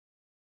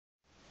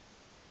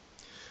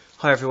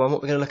Hi everyone,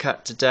 what we're going to look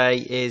at today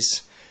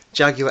is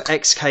Jaguar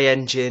XK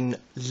engine,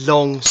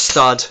 long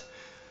stud,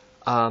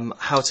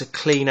 how to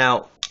clean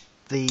out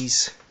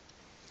these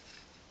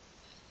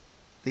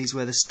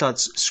where the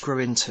studs screw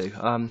into.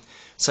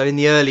 So in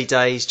the early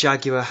days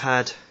Jaguar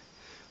had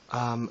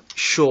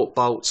short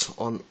bolts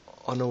on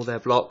all their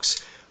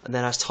blocks, and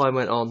then as time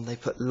went on they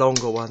put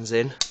longer ones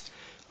in.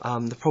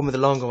 The problem with the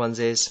longer ones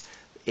is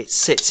it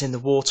sits in the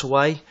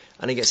waterway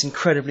and it gets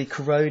incredibly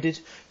corroded,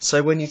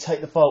 so when you take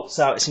the bolts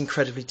out it's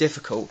incredibly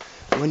difficult.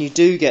 And when you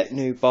do get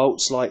new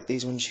bolts like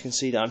these ones you can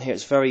see down here,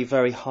 it's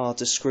very hard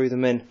to screw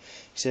them in. You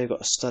see I've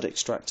got a stud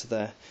extractor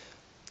there.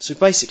 So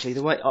basically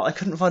the way I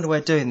couldn't find a way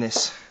of doing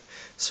this,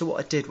 so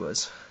what I did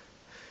was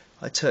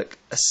I took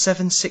a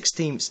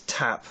 7/16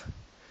 tap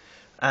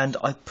and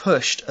I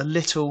pushed a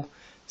little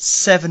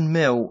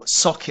 7mm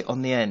socket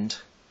on the end,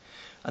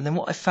 and then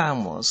what I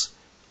found was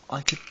I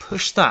could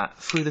push that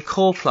through the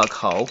core plug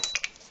hole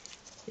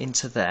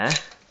into there,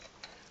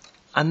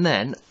 and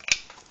then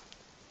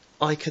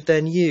I could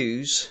then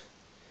use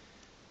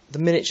the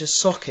miniature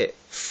socket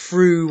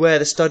through where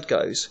the stud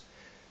goes,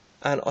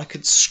 and I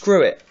could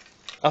screw it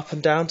up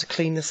and down to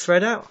clean the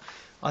thread out.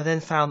 I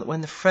then found that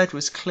when the thread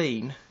was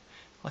clean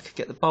I could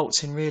get the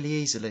bolts in really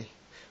easily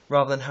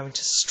rather than having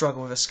to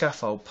struggle with a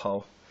scaffold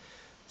pole.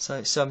 So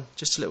it's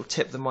just a little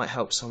tip that might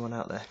help someone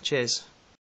out there. Cheers.